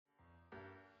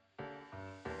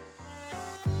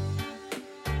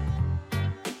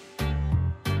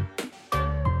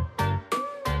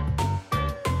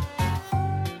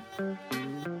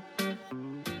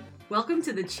Welcome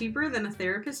to the Cheaper Than a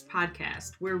Therapist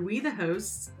podcast, where we, the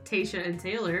hosts, Tasha and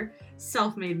Taylor,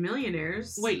 self-made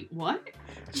millionaires. Wait, what?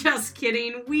 Just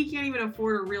kidding. We can't even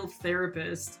afford a real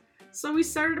therapist. So we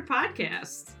started a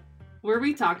podcast. Where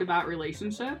we talk about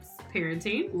relationships,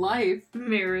 Parenting, life,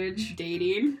 marriage,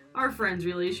 dating, our friends'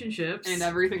 relationships, and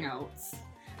everything else.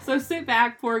 So sit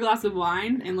back, pour a glass of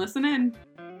wine, and listen in.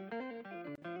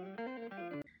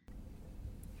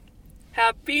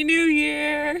 Happy New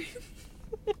Year!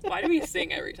 Why do we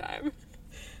sing every time?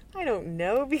 I don't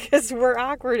know, because we're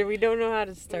awkward and we don't know how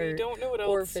to start. We don't know what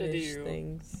or else to finish do.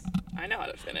 things. I know how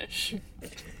to finish.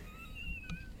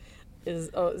 Is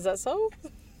that so?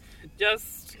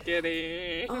 Just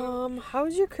kidding. How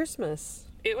was your Christmas?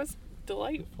 It was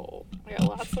delightful. I got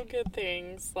lots of good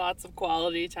things, lots of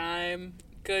quality time,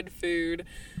 good food.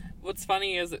 What's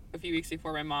funny is a few weeks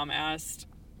before my mom asked,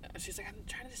 she's like, I'm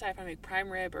trying to decide if I make prime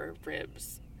rib or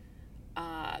ribs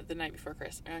the night before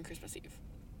on Christmas Eve.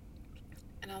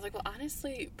 And I was like, well,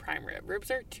 honestly, prime rib.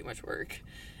 Ribs are too much work.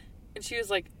 And she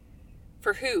was like,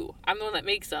 for who? I'm the one that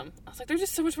makes them. I was like, there's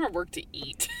just so much more work to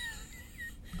eat.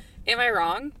 Am I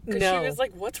wrong? Because No. she was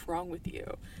like, what's wrong with you?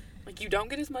 Like, you don't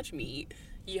get as much meat.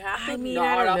 You have to I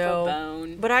gnaw it don't off know. a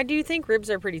bone. But I do think ribs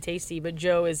are pretty tasty, but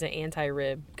Joe is an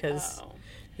anti-rib, because,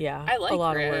 I like a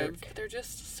lot ribs, of work. but they're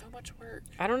just so much work.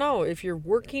 I don't know. If you're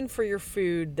working for your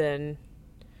food, then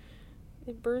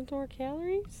it burns more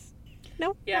calories?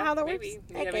 No? Yeah, Not how that maybe.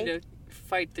 works? Maybe having to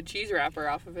fight the cheese wrapper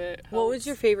off of it. What was helps.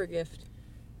 your favorite gift?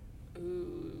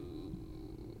 Ooh.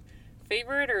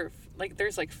 Favorite or, like,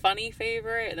 there's, like, funny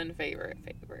favorite and then favorite.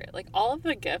 Like, all of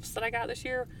the gifts that I got this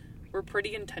year were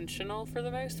pretty intentional for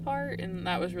the most part, and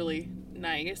that was really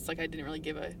nice. Like, I didn't really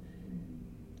give a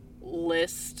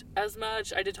list as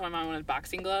much. I did tell my mom I wanted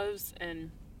boxing gloves,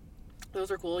 and those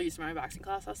were cool. I used them in my boxing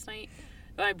class last night.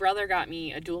 But my brother got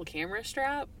me a dual camera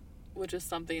strap, which is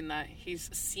something that he's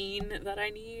seen that I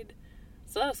need.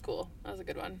 So that was cool. That was a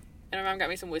good one. And my mom got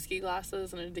me some whiskey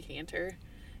glasses and a decanter,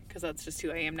 because that's just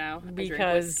who I am now. I drink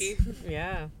whiskey.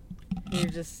 Yeah. You're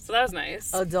just So that was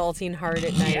nice. adulting hard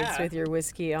at nights Yeah. with your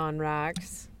whiskey on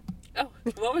rocks. Oh,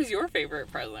 what was your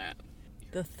favorite present?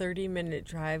 The 30-minute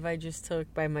drive I just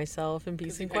took by myself in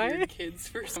peace Because you and had your quiet. kids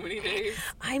for so many days.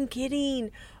 I'm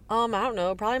kidding. I don't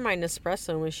know. Probably my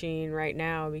Nespresso machine right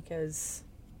now, because,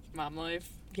 Mom life.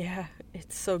 yeah,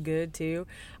 it's so good too.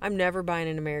 I'm never buying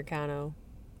an Americano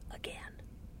again.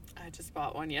 I just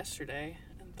bought one yesterday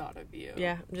and thought of you.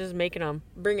 Yeah, I'm just making them.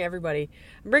 Bring everybody.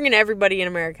 I'm bringing everybody an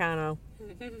Americano.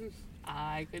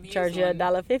 I could use Charge you one.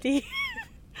 $1.50.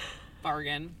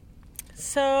 Bargain.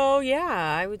 So,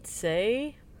 yeah, I would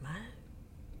say...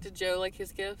 Did Joe like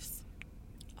his gifts?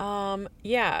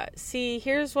 Yeah. See,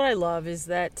 here's what I love is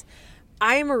that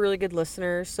I am a really good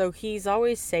listener. So he's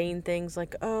always saying things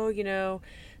like, oh, you know,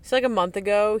 so like a month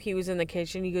ago, he was in the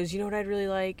kitchen. He goes, you know what I'd really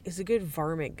like is a good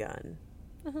varmint gun.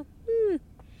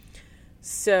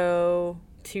 So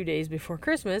 2 days before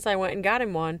Christmas, I went and got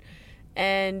him one,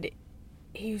 and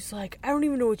he was like, I don't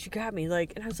even know what you got me.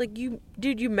 Like, and I was like, you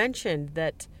mentioned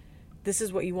that this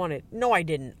is what you wanted. No, I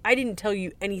didn't. I didn't tell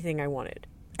you anything I wanted.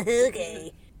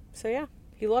 Okay. So yeah.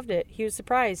 He loved it. He was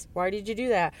surprised. Why did you do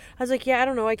that? I was like, yeah, I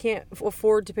don't know. I can't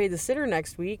afford to pay the sitter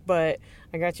next week, but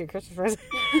I got you a Christmas present.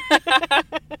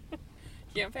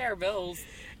 Can't pay our bills.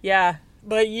 Yeah,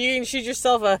 but you can shoot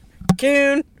yourself a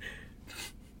coon.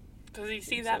 Does he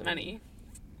see that many?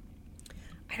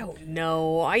 I don't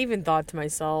know. I even thought to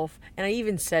myself, and I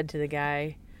even said to the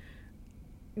guy,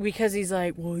 because he's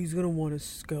like, well, he's going to want a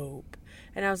scope.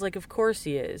 And I was like, of course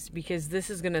he is, because this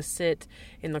is going to sit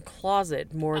in the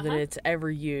closet more than it's ever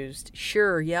used.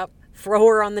 Sure, yep. Throw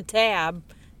her on the tab.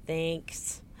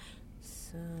 Thanks.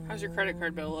 So, How's your credit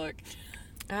card bill look?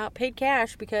 paid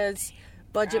cash, because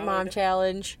budget mom Proud.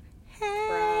 challenge.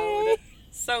 Proud.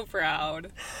 So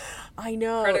proud. I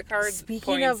know. Credit card Speaking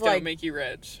points of, like, don't make you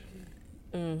rich.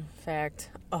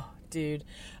 fact. Oh, dude.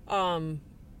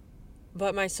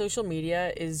 But my social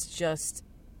media is just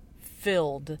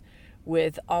filled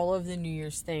with all of the New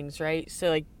Year's things, right? So,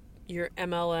 like, your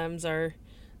MLMs are,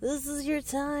 this is your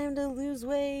time to lose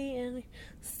weight and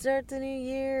start the new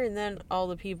year. And then all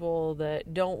the people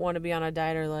that don't want to be on a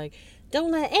diet are like,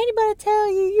 don't let anybody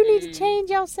tell you, you need to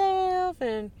change yourself.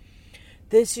 And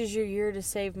this is your year to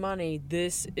save money.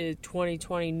 This is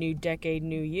 2020, new decade,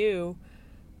 new you.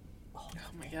 Oh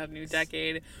my god, new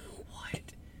decade. What?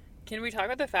 Can we talk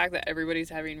about the fact that everybody's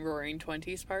having Roaring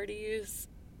 20s parties?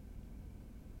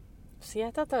 See,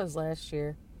 I thought that was last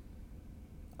year.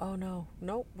 Oh, no.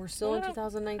 Nope, we're still in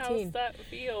 2019. How's that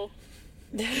feel?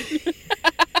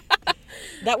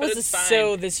 That was a it's fine.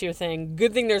 so this year thing.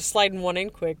 Good thing they're sliding one in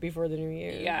quick before the new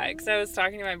year. Yeah, because I was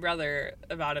talking to my brother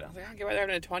about it. I was like, okay, why they're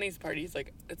having a 20s party? He's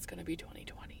like, it's going to be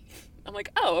 2020. I'm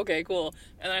like, oh, okay, cool.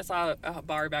 And then I saw a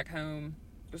bar back home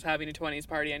was having a 20s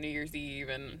party on New Year's Eve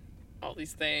and all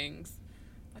these things.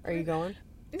 Like, Are you going?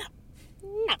 No.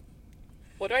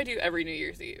 What do I do every New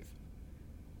Year's Eve?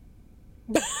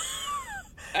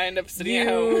 I end up sitting at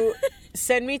home.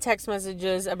 Send me text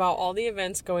messages about all the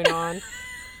events going on.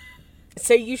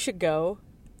 Say you should go.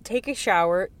 Take a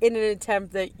shower in an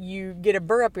attempt that you get a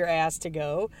burr up your ass to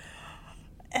go.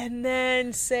 And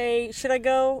then say, should I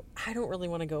go? I don't really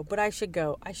want to go, but I should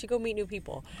go. I should go meet new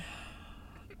people.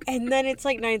 And then it's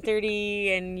like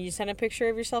 9:30 and you send a picture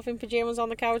of yourself in pajamas on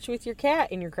the couch with your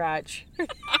cat in your crotch.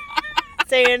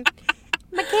 Saying,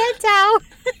 my cat's out.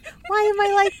 Why am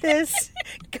I like this?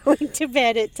 Going to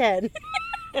bed at 10.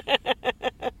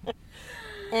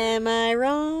 Am I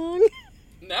wrong?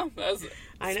 No, that was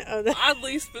I know that.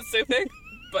 oddly specific,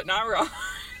 but not wrong.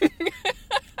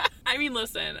 I mean,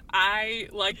 listen, I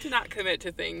like to not commit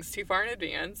to things too far in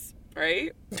advance,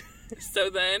 right? So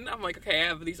then I'm like, okay, I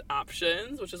have these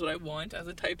options, which is what I want as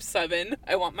a type 7.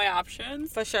 I want my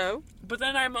options. For sure. But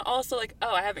then I'm also like,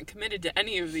 oh, I haven't committed to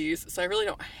any of these, so I really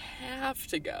don't have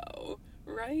to go,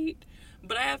 right?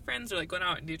 But I have friends who are like going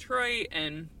out in Detroit,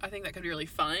 and I think that could be really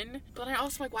fun. But I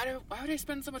also like, why would I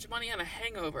spend so much money on a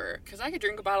hangover? Because I could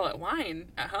drink a bottle of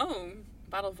wine at home,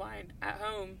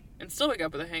 and still wake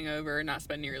up with a hangover and not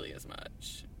spend nearly as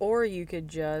much. Or you could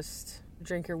just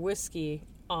drink your whiskey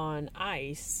on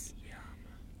ice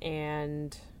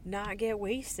and not get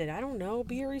wasted. I don't know.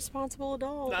 Be a responsible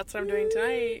adult. That's what I'm doing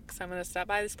tonight, because I'm going to stop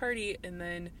by this party and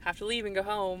then have to leave and go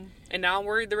home. And now I'm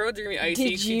worried the roads are going to be icy.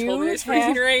 Did She told me you it's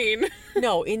freezing rain.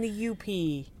 No, in the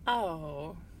UP.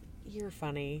 Oh. You're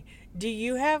funny. Did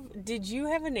you have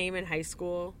a name in high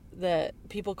school that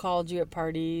people called you at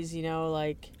parties, you know,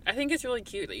 like... I think it's really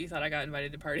cute that you thought I got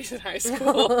invited to parties in high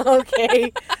school.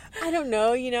 Okay. I don't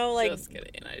know, you know, like... Just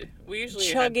kidding. We usually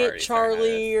Chug had It parties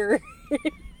Charlie or...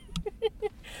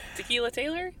 Tequila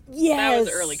Taylor? Yes. That was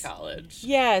early college.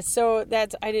 Yeah, so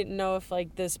that's... I didn't know if,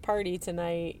 like, this party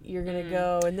tonight, you're gonna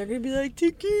go and they're gonna be like,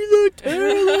 Tequila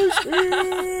Taylor's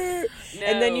here! No.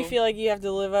 And then you feel like you have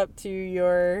to live up to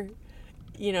your...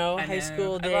 You know, I high know.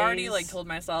 school days. I've already, like, told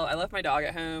myself, I left my dog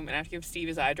at home, and I have to give Steve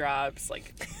his eye drops,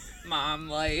 like, mom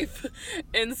life.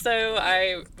 And so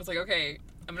I was like, okay,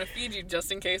 I'm going to feed you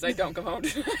just in case I don't come home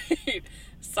tonight.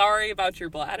 Sorry about your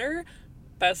bladder.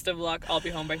 Best of luck. I'll be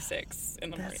home by 6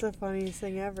 in the morning. That's the funniest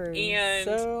thing ever. And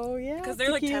so, yeah, because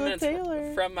they're like 10 Tequila minutes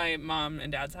Taylor. from my mom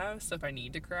and dad's house, so if I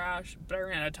need to crash, but I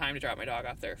ran out of time to drop my dog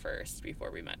off there first before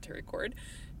we met to record.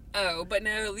 Oh, but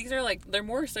no, these are like, they're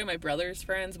more so my brother's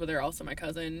friends, but they're also my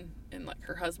cousin and like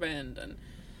her husband.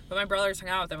 But my brothers hung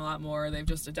out with them a lot more. They've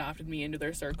just adopted me into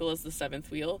their circle as the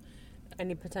 7th wheel.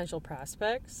 Any potential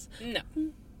prospects? No.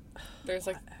 There's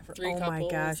like 3 Oh couples. my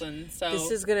gosh. And so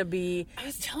This is going to be... I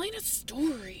was telling a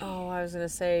story. Oh, I was going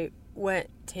to say, when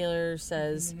Taylor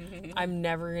says, I'm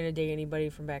never going to date anybody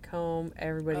from back home.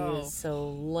 Everybody is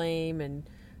so lame and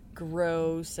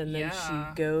gross. And then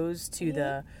she goes to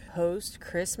the host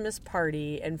Christmas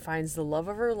party and finds the love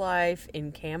of her life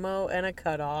in camo and a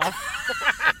cutoff.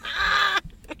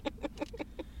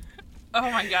 Oh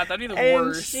my god, that'd be the And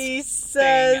worst. she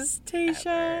says,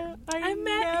 Tasha, I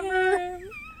never meant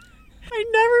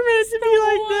to be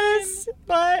like this,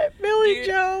 but Billy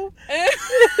Joe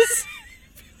is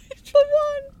the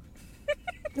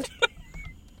one.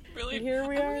 Really? And here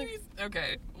we are.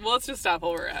 Okay, well, let's just stop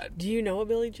while we're at. Do you know a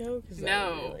Billy Joe?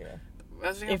 No.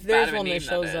 If there's one that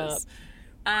shows up.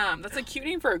 That's a cute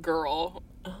name for a girl,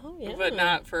 Oh, yeah. but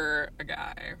not for a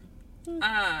guy.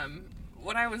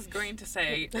 What I was going to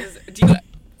say is, do you,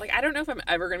 like, I don't know if I'm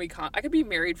ever going to be, I could be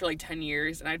married for like 10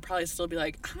 years and I'd probably still be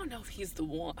like, I don't know if he's the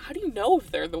one. How do you know if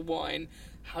they're the one?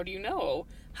 How do you know?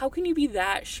 How can you be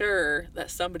that sure that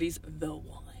somebody's the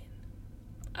one?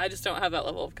 I just don't have that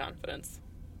level of confidence.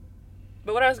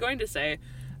 But what I was going to say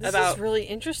This is really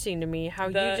interesting to me how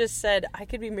you just said I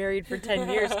could be married for 10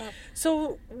 years.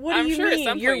 So what do you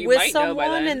mean? You're with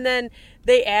someone and then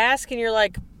they ask and you're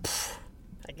like,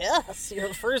 I guess you're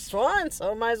the first one,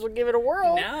 so I might as well give it a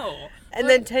whirl. No. And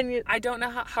then 10 years. I don't know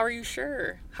how are you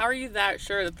sure? How are you that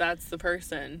sure that that's the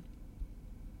person?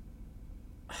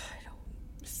 I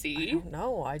See? don't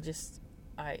know. I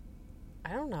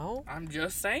don't know. I'm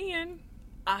just saying.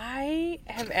 I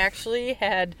have actually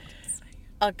had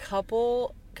a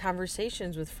couple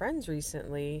conversations with friends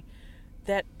recently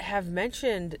that have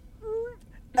mentioned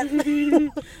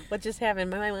what just happened.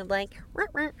 My mind went blank.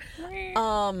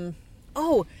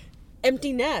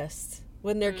 Empty nest.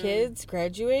 when their kids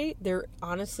graduate, they're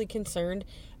honestly concerned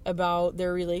about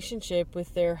their relationship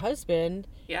with their husband.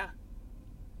 Yeah.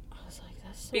 I was like,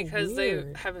 that's so Because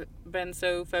weird. they have been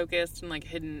so focused and, like,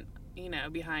 hidden, you know,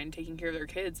 behind taking care of their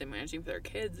kids and managing for their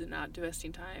kids and not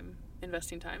investing time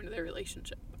into their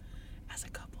relationship as a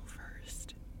couple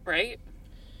first. Right?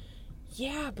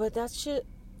 Yeah, but that's just,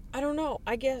 I don't know.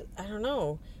 I don't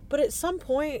know. But at some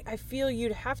point, I feel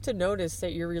you'd have to notice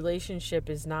that your relationship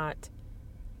is not.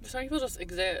 Some people just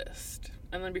exist.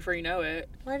 And then before you know it.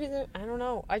 Why did it? I don't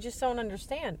know. I just don't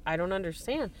understand. I don't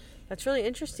understand. That's really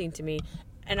interesting to me.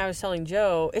 And I was telling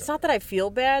Joe, it's not that I feel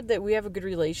bad that we have a good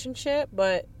relationship,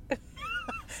 but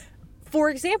for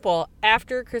example,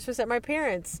 after Christmas at my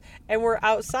parents, and we're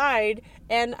outside,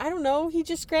 and I don't know, he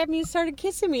just grabbed me and started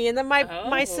kissing me, and then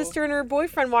my sister and her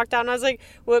boyfriend walked out, and I was like,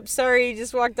 "Whoops, sorry, he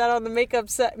just walked out on the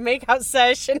makeout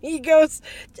session." He goes,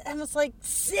 and I was like,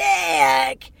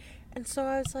 "Sick!" And so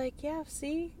I was like, "Yeah,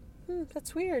 see,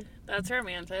 that's weird." That's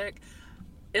romantic.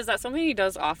 Is that something he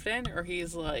does often, or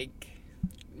he's like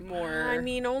more? I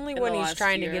mean, only in when the he's last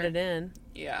trying year? to get it in.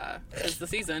 Yeah, it's the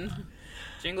season.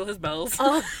 Jingle his bells.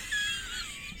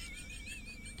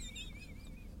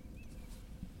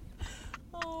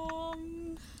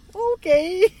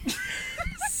 Okay.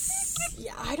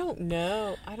 Yeah, I don't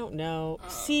know.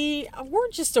 See, we're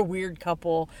just a weird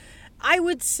couple. I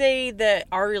would say that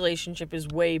our relationship is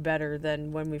way better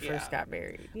than when we first got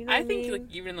married. You know I what think mean?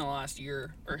 like even in the last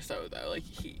year or so though, like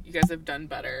you guys have done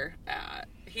better at.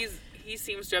 He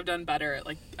seems to have done better at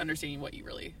like understanding what you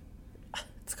really.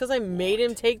 It's because I made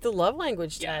him take the love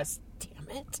language test.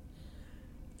 Damn it.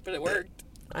 But it worked.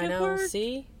 I know.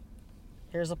 See?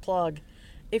 Here's a plug.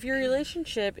 If your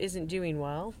relationship isn't doing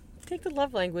well, take the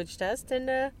love language test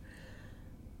and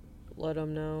let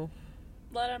them know.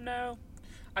 Let him know.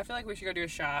 I feel like we should go do a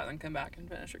shot and then come back and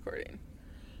finish recording.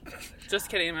 Just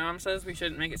kidding. My mom says we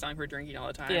shouldn't make it sound like we're drinking all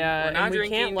the time. Yeah, we're not and we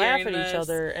drinking can't laugh during at each this.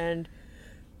 other. And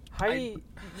Heidi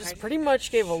just pretty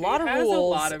much gave a she lot of has a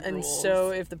rules. lot of and rules. so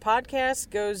if the podcast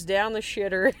goes down the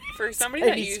shitter, For somebody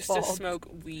that used to smoke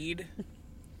weed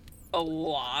a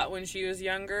lot when she was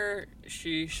younger,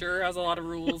 she sure has a lot of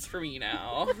rules for me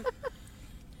now.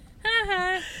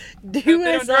 do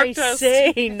they as don't I drug test.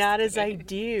 say, not as I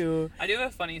do. I do have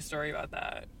a funny story about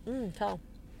that. Tell.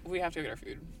 We have to go get our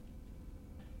food.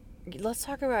 Let's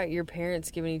talk about your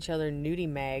parents giving each other nudie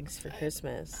mags for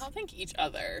Christmas. I don't think each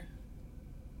other.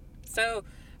 So,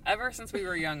 ever since we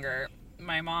were younger,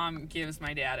 my mom gives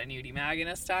my dad a nudie mag in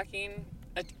a stocking.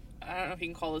 I don't know if you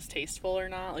can call this tasteful or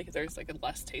not. Like, if there's like a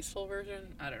less tasteful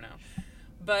version. I don't know.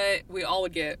 But we all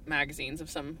would get magazines of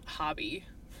some hobby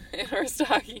in our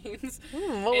stockings.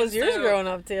 What was yours growing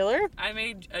up, Taylor? I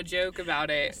made a joke about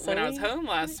it when I was home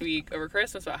last week over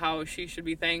Christmas about how she should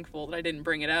be thankful that I didn't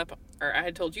bring it up. Or I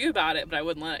had told you about it, but I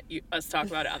wouldn't let us talk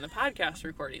about it on the podcast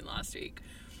recording last week.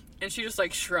 And she just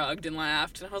like shrugged and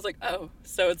laughed. And I was like, oh,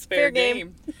 so it's fair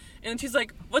game. And she's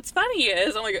like, what's funny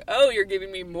is, I'm like, oh, you're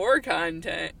giving me more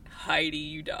content. Heidi,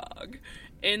 you dog.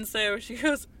 And so she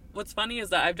goes, what's funny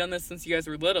is that I've done this since you guys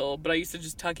were little, but I used to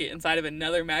just tuck it inside of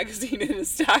another magazine in a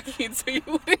stocking so you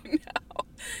wouldn't know.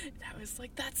 And I was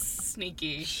like, that's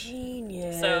sneaky.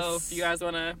 Genius. So if you guys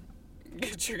want to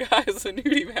get your guys a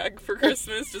nudie mag for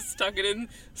Christmas, just tuck it in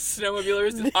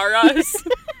Snowmobilers R Us.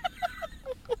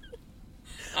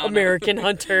 American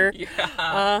Hunter.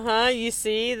 Yeah. You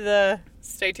see the...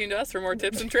 Stay tuned to us for more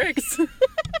tips and tricks.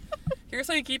 Here's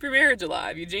how you keep your marriage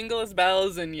alive. You jingle his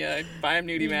bells and you buy him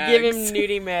nudie mags. Give him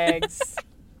nudie mags.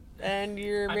 And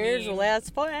your marriage will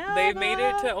last forever. They've made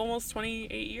it to almost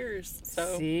 28 years.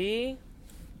 So see?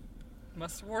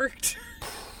 Must have worked.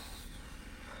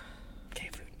 Okay,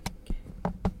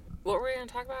 food. What were we going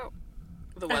to talk about?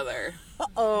 The weather.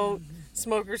 Uh-oh.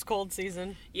 Smoker's cold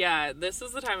season. Yeah, this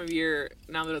is the time of year,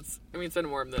 now that it's been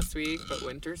warm this week, but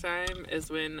winter time is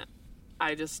when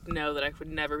I just know that I would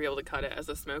never be able to cut it as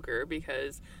a smoker,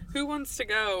 because who wants to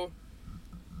go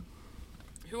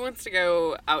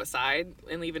outside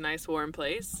and leave a nice warm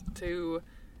place to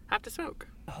have to smoke?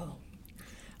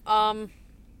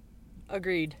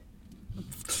 Agreed.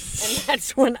 And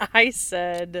that's when I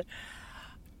said,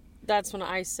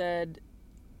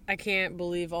 I can't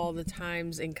believe all the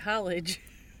times in college,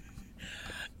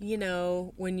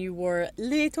 when you wore a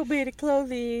little bit of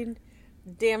clothing,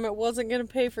 damn, it wasn't going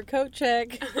to pay for coat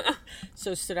check.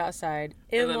 So stood outside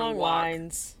in long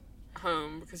lines.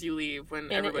 Home because you leave when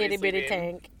in an everybody's itty bitty leaving.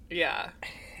 tank. Yeah.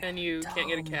 And you can't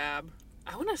get a cab.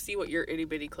 I want to see what your itty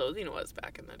bitty clothing was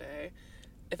back in the day.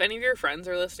 If any of your friends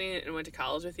are listening and went to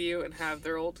college with you and have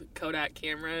their old Kodak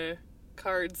camera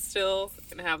cards still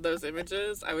and have those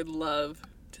images, I would love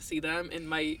to see them and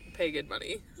might pay good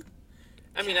money.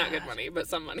 I mean, not good money, but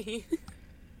some money.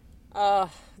 The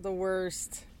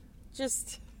worst.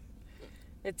 Just,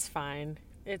 it's fine.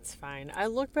 It's fine. I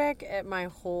look back at my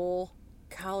whole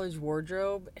college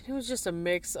wardrobe, and it was just a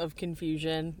mix of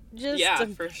confusion.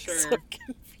 For sure. Of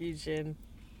confusion.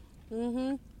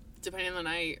 Mm-hmm. Depending on the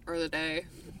night or the day.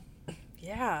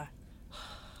 Yeah.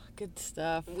 Good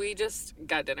stuff. We just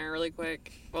got dinner really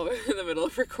quick while we were in the middle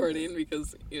of recording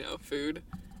because, food.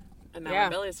 And now my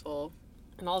belly's full.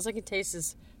 And all I can taste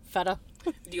is feta.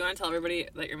 Do you want to tell everybody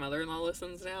that your mother-in-law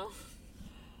listens now?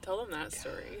 Tell them that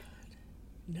story.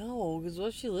 No, because what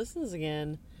if she listens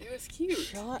again? It was cute.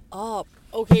 Shut up.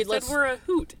 Okay, let's... said we're a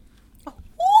hoot. A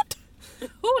hoot?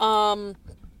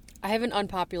 I have an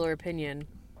unpopular opinion.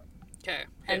 Okay.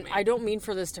 And I don't mean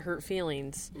for this to hurt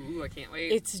feelings. Ooh, I can't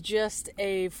wait. It's just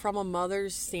from a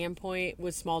mother's standpoint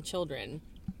with small children.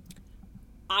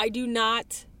 I do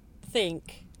not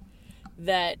think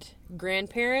that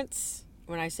grandparents,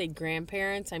 when I say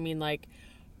grandparents, I mean like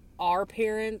our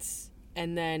parents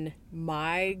and then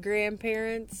my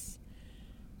grandparents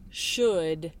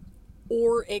should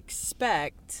or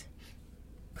expect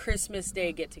Christmas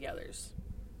Day get-togethers.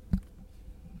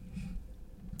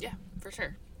 Yeah, for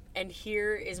sure. And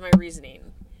here is my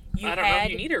reasoning. I don't know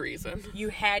if you need a reason. You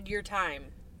had your time.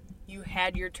 You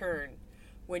had your turn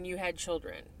when you had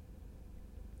children.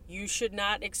 You should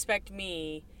not expect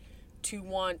me to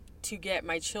want to get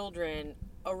my children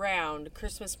around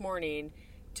Christmas morning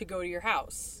to go to your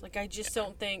house. Like, I just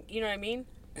don't think, you know what I mean?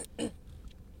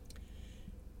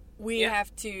 We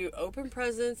have to open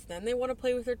presents, then they want to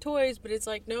play with their toys, but it's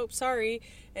like, nope, sorry.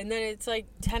 And then it's like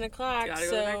 10 o'clock, Gotta go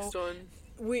to the next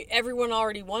one. Everyone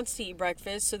already wants to eat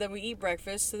breakfast, so then we eat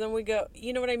breakfast, so then we go,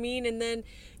 you know what I mean? And then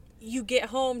you get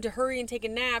home to hurry and take a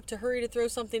nap, to hurry to throw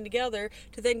something together,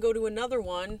 to then go to another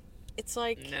one. It's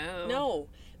like, no.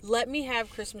 Let me have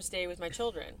Christmas Day with my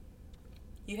children.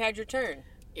 You had your turn.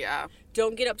 Yeah.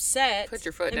 Don't get upset. Put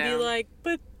your foot down. And be like,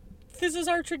 but this is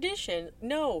our tradition.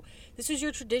 No, this was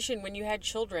your tradition when you had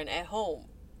children at home.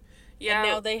 Yeah. And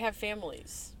now they have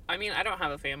families. I mean, I don't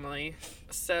have a family,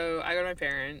 so I go to my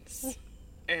parents.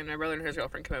 And my brother and his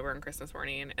girlfriend come over on Christmas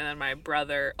morning. And then my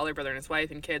older brother and his wife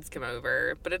and kids come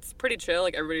over. But it's pretty chill.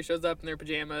 Like, everybody shows up in their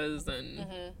pajamas and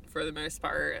for the most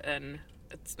part. And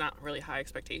it's not really high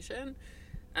expectation,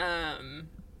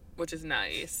 which is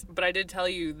nice. But I did tell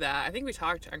you that I think we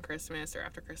talked on Christmas or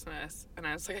after Christmas. And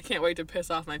I was like, I can't wait to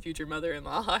piss off my future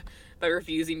mother-in-law by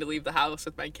refusing to leave the house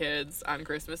with my kids on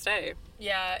Christmas Day.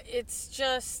 Yeah, it's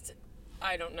just,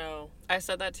 I don't know. I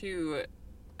said that to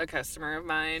a customer of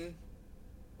mine.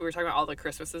 We were talking about all the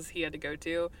Christmases he had to go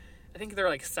to. I think there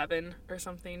were like 7 or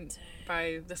something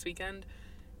by this weekend.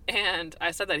 And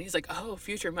I said that. He's like, oh,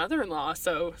 future mother-in-law.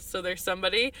 So there's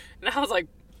somebody. And I was like,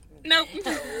 nope.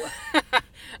 No.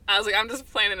 I was like, I'm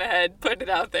just planning ahead, putting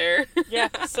it out there. Yeah,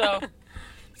 so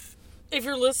if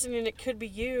you're listening, it could be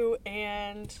you.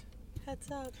 And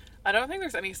heads up. I don't think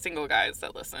there's any single guys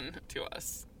that listen to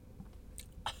us.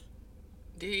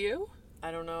 Do you?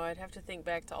 I don't know. I'd have to think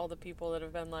back to all the people that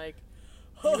have been like,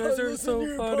 you guys are so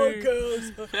funny.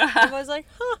 I was like,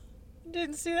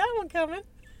 didn't see that one coming.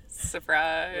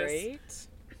 Surprise.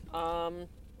 Right.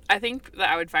 I think that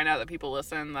I would find out that people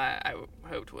listen that I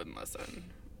hoped wouldn't listen.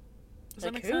 Does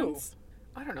that make sense?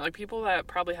 I don't know. Like, people that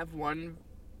probably have one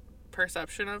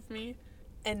perception of me.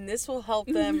 And this will help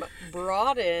them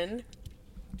broaden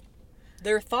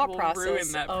their thought process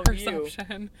ruin that of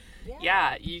perception.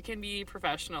 Yeah, you can be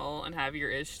professional and have your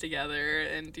ish together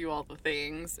and do all the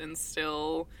things and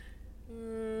still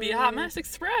be a Hot Mess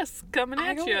Express coming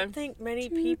at you. I don't think many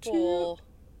people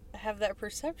have that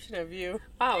perception of you.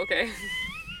 Oh, okay.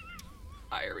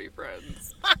 Hi, are we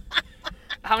friends?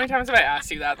 How many times have I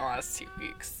asked you that in the last 2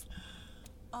 weeks?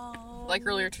 Like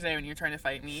earlier today when you were trying to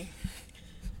fight me.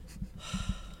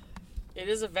 It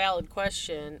is a valid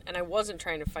question, and I wasn't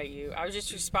trying to fight you. I was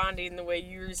just responding the way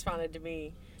you responded to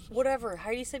me. Whatever.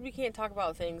 Heidi said we can't talk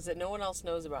about things that no one else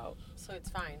knows about, so it's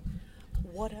fine.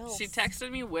 What else? She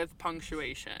texted me with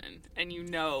punctuation, and you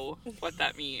know what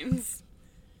that means.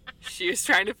 She was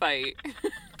trying to fight,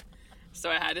 so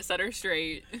I had to set her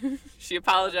straight. She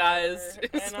apologized.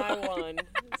 And I won,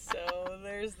 so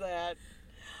there's that.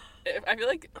 I feel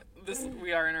like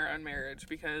we are in our own marriage,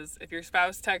 because if your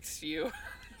spouse texts you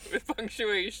with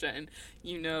punctuation,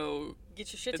 you know,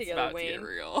 get your shit together, Wayne. To get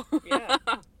real. Yeah.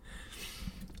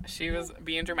 She was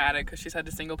being dramatic because she's had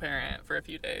to single parent for a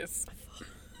few days.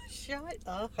 Shut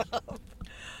up.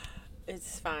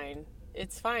 It's fine.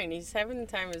 It's fine. He's having the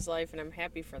time of his life, and I'm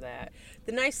happy for that.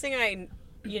 The nice thing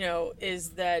is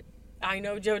that I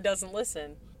know Joe doesn't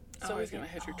listen. So he's gonna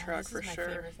hit your truck for this is sure.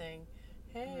 My favorite thing.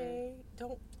 Hey,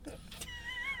 don't.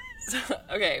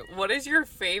 Okay, what's your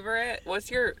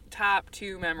top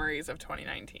 2 memories of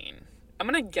 2019? I'm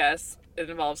gonna guess it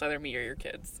involves either me or your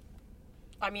kids.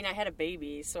 I mean, I had a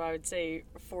baby, so I would say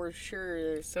for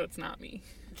sure So it's not me.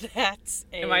 that's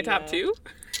a... Am I top 2?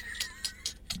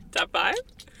 Top 5?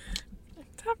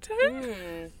 Top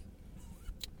 10?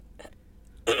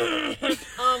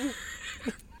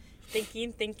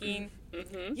 Thinking.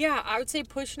 Mm-hmm. Yeah, I would say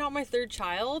pushing out my 3rd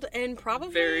child and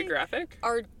probably Very graphic.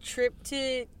 our trip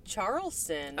to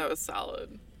Charleston. That was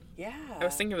solid. Yeah. I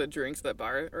was thinking of the drinks at the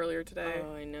bar earlier today.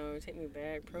 Oh, I know. Take me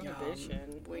back. Prohibition.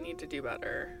 Yum. We need to do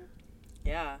better.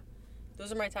 Yeah.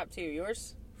 Those are my top 2.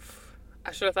 Yours?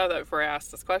 I should have thought that before I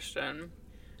asked this question.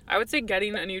 I would say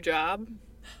getting a new job.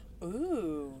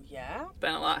 Ooh, yeah.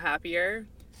 Been a lot happier.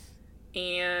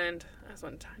 And I was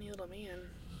one tiny little man.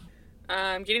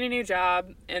 Getting a new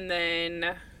job, and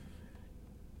then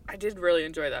I did really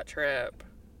enjoy that trip.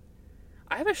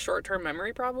 I have a short-term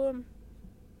memory problem,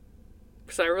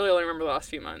 so I really only remember the last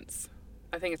few months.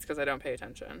 I think it's because I don't pay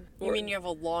attention. You mean you have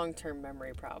a long-term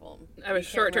memory problem? I have a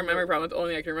short-term memory problem. The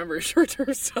only thing I can remember is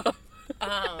short-term stuff.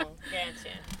 Oh, gotcha.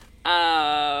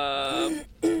 I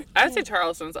would say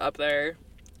Charleston's up there.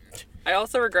 I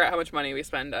also regret how much money we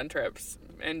spend on trips,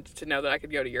 and to know that I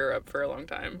could go to Europe for a long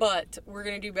time. But we're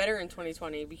going to do better in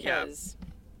 2020 because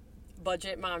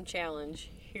Budget Mom Challenge,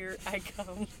 here I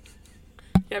come.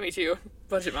 Yeah, me too.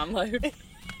 Budget mom life.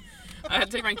 I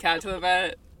had to take my cat to the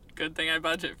vet. Good thing I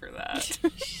budget for that.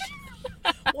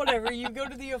 Whatever, you go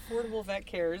to the affordable vet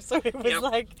care, so it was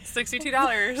like...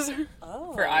 $62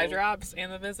 Oh. for eye drops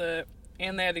and the visit.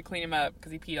 And they had to clean him up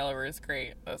because he peed all over his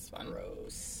crate. That was fun.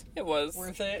 Gross. It was.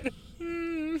 Worth it?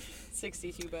 $62.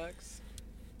 $62.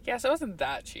 Yeah, so it wasn't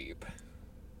that cheap.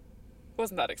 It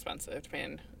wasn't that expensive,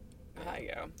 depending on how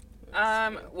you go.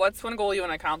 What's one goal you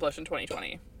want to accomplish in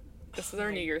 2020? This is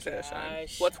our New Year's edition.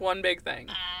 What's one big thing?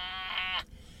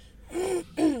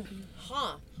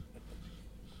 Huh.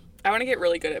 I want to get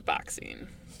really good at boxing.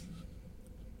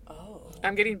 Oh.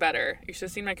 I'm getting better. You should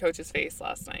have seen my coach's face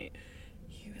last night.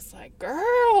 He was like,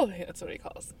 girl. That's what he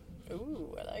calls.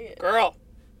 Ooh, I like it. Girl,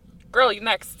 you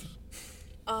next.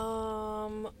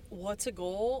 What's a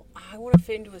goal? I want to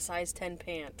fit into a size 10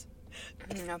 pant.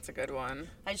 That's a good one.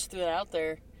 I just threw that out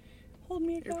there. Hold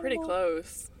me accountable. You're pretty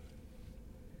close.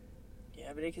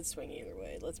 Yeah, but it could swing either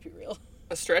way. Let's be real.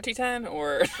 A stretchy 10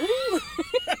 or...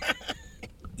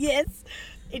 Yes.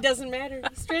 It doesn't matter.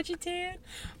 Stretchy tan.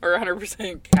 or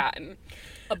 100% cotton.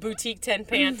 A boutique 10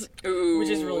 pant. Ooh. Which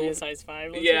is really a size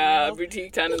 5. Yeah,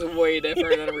 boutique 10 is way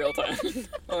different than a real 10.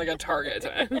 Or like a Target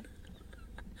 10.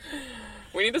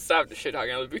 We need to stop shit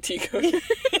talking about the boutique.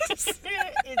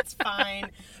 It's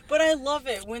fine. But I love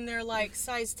it when they're like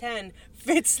size 10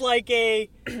 fits like a...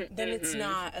 Then it's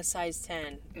not a size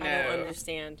 10. No. I don't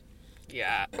understand.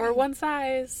 Yeah. Or one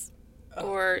size.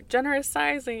 Or generous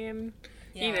sizing.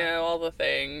 Yeah. You know, all the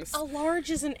things. A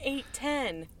large is an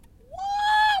 8'10".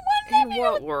 In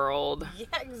what world? Yeah,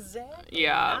 exactly.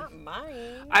 Yeah. Not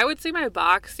mine. I would say my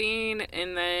boxing,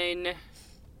 and then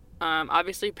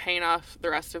obviously paying off the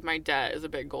rest of my debt is a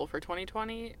big goal for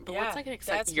 2020. But Yeah, what's like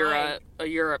that's a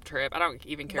Europe trip? I don't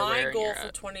even care where My in goal Europe.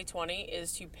 for 2020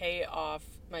 is to pay off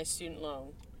my student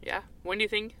loan. Yeah. When do you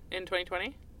think? In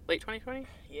 2020? Late 2020?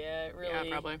 Yeah, really.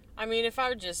 Yeah, probably. I mean, if I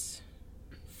would just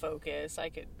focus, I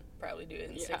could probably do it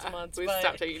in 6 months. We but...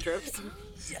 stopped taking trips.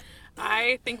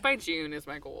 I think by June is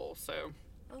my goal, so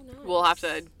Oh, nice. we'll have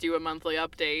to do a monthly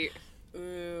update.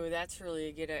 Ooh, that's really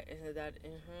a good.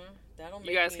 That'll make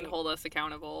You guys me... can hold us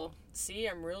accountable. See,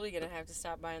 I'm really gonna have to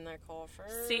stop buying that coffee.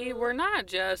 See, we're not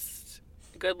just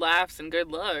good laughs and good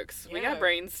looks. We Yeah. got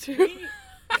brains too.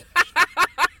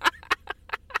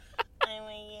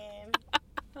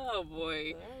 Oh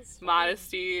boy. That's funny.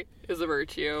 Modesty is a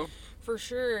virtue. For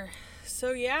sure.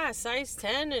 So yeah, size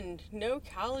 10 and no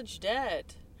college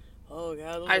debt. Oh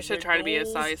god, those I are should big try to be a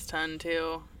goals. size 10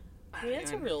 too. I mean,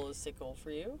 that's a realistic goal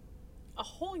for you. A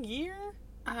whole year?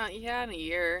 Yeah, in a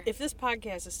year. If this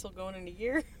podcast is still going in a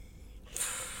year,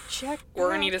 check. We're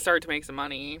gonna back. need to start to make some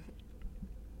money.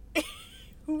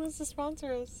 Who wants to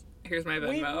sponsor us? Here's my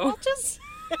Wait, Venmo. watch us.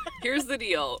 Here's the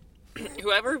deal.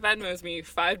 Whoever Venmos me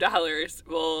 $5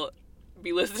 will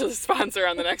be listed as a sponsor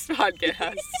on the next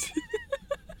podcast.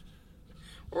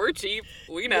 We're cheap.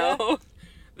 We know. Yeah.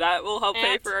 That will help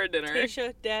pay At for our dinner.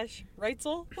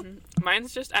 Tasha-Reitzel.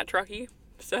 Mine's just at Truckee.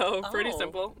 So pretty Oh,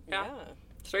 simple. Yeah. Yeah.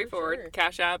 Straightforward. sure.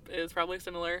 Cash App is probably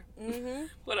similar. Mm-hmm.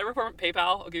 Whatever form.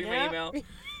 PayPal. I'll give you my Yeah. email.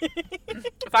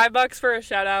 $5 for a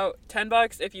shout out.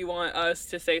 $10 if you want us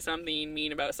to say something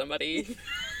mean about somebody.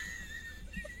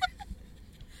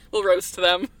 We'll roast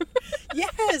them.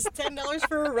 Yes, $10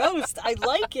 for a roast. I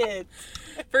like it.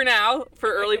 For now,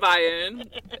 for early buy-in.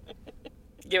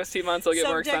 Give us 2 months, it'll get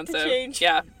more Subject to expensive. change.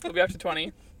 Yeah, we'll be up to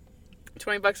 20.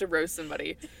 $20 to roast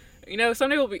somebody. You know,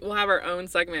 someday we'll have our own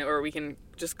segment where we can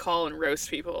just call and roast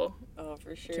people. Oh,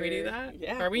 for sure. Can we do that?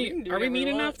 Yeah. Are we can do mean whatever we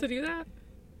enough want. to do that?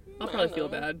 I'll I probably don't feel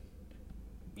know. bad.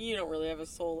 You don't really have a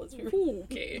soul. Let's be real.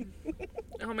 Okay.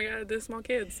 Oh my god, they're small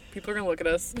kids. People are gonna look at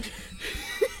us.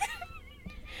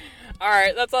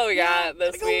 Alright, that's all we got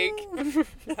this week.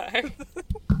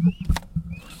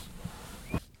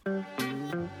 Bye.